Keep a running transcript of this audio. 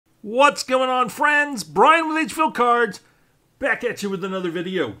What's going on, friends? Brian with HvilleCards, back at you with another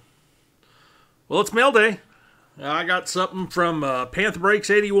video. Well, it's mail day. I got something from Panther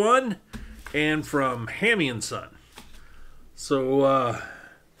Breaks 81 and from Hammy & Son. So,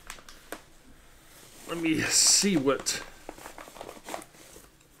 let me see what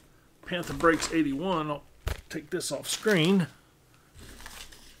Panther Breaks 81. I'll take this off screen.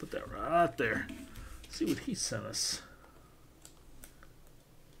 Put that right there. See what he sent us.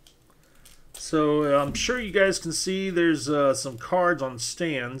 So I'm sure you guys can see there's some cards on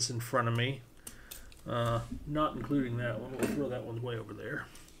stands in front of me. Not including that one. We'll throw that one way over there.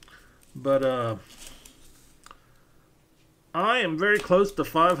 But I am very close to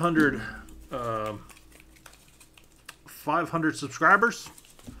 500 subscribers.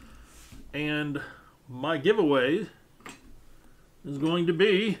 And my giveaway is going to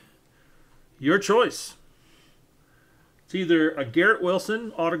be your choice. It's either a Garrett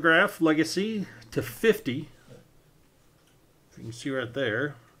Wilson autograph legacy to 50. If you can see right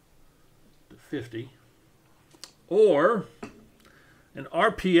there, to 50. Or an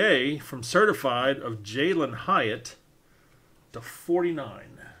RPA from Certified of Jalen Hyatt to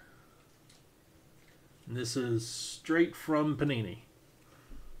 49. And this is straight from Panini.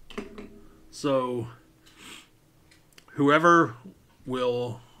 So whoever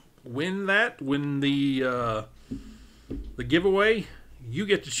will win the giveaway, you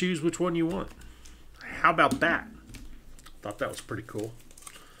get to choose which one you want. How about that? Thought that was pretty cool.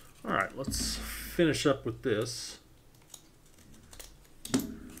 All right, let's finish up with this.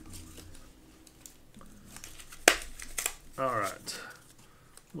 All right,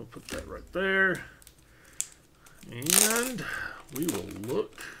 we'll put that right there. And we will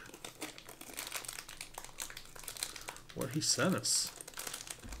look what he sent us.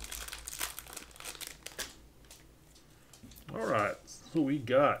 All right, so we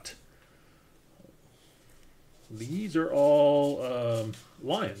got, these are all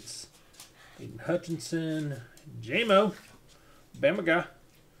Lions. Aiden Hutchinson, J-Mo, Bama guy.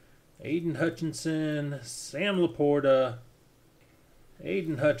 Aiden Hutchinson, Sam Laporta,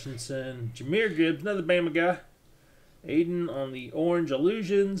 Aiden Hutchinson, Jameer Gibbs, another Bama guy. Aiden on the Orange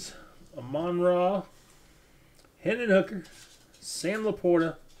Illusions, Amon-Ra, Hendon Hooker, Sam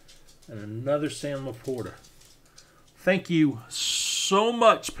Laporta, and another Sam Laporta. Thank you so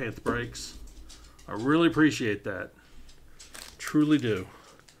much, Panther Breaks. I really appreciate that. Truly do.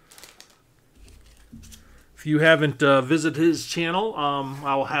 If you haven't visited his channel,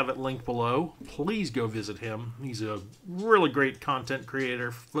 I'll have it linked below. Please go visit him. He's a really great content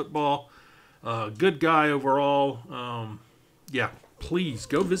creator for football. Good guy overall. Yeah, please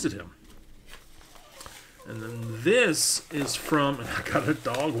go visit him. And then this is from, and I got a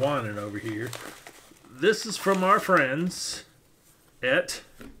dog whining over here. This is from our friends at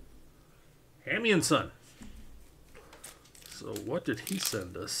Hammy & Son. So what did he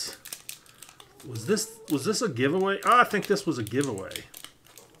send us? Was this a giveaway? Oh, I think this was a giveaway.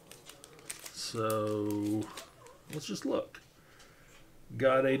 So let's just look.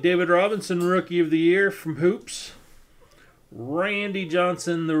 Got a David Robinson Rookie of the Year from Hoops. Randy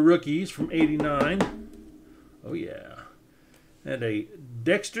Johnson, the rookies from 89. Oh yeah. And a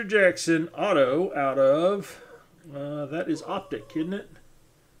Dexter Jackson auto out of, that is Optic, isn't it?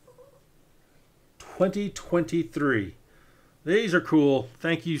 2023. These are cool.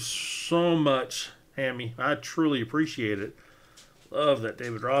 Thank you so much, Hammy. I truly appreciate it. Love that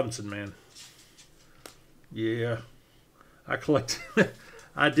David Robinson, man. Yeah. I collect.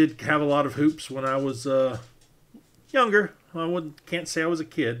 I did have a lot of hoops when I was younger. Can't say I was a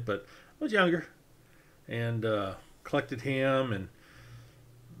kid, but I was younger. And collected him, and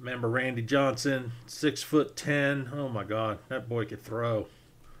remember Randy Johnson, 6'10". Oh my God, that boy could throw.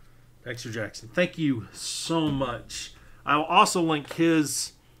 Dexter Jackson, thank you so much. I'll also link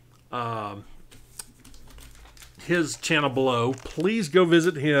his channel below. Please go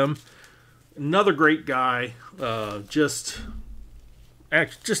visit him. Another great guy. Just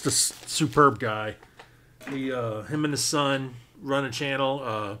a superb guy. Him and his son run a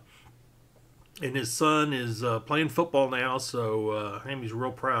channel. And his son is playing football now, so Hammy's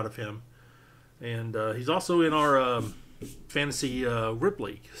real proud of him. And he's also in our fantasy Rip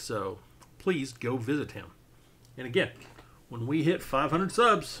League, so please go visit him. And again, when we hit 500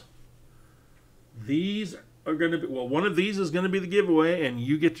 subs, these are going to be, well, one of these is going to be the giveaway, and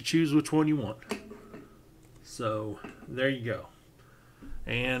you get to choose which one you want. So there you go.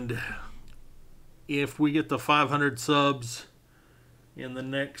 And if we get the 500 subs in the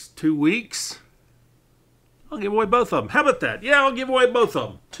next 2 weeks, I'll give away both of them. How about that? Yeah, I'll give away both of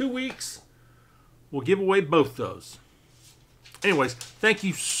them. 2 weeks, we'll give away both those. Anyways, thank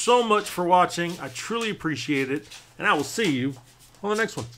you so much for watching. I truly appreciate it. And I will see you on the next one.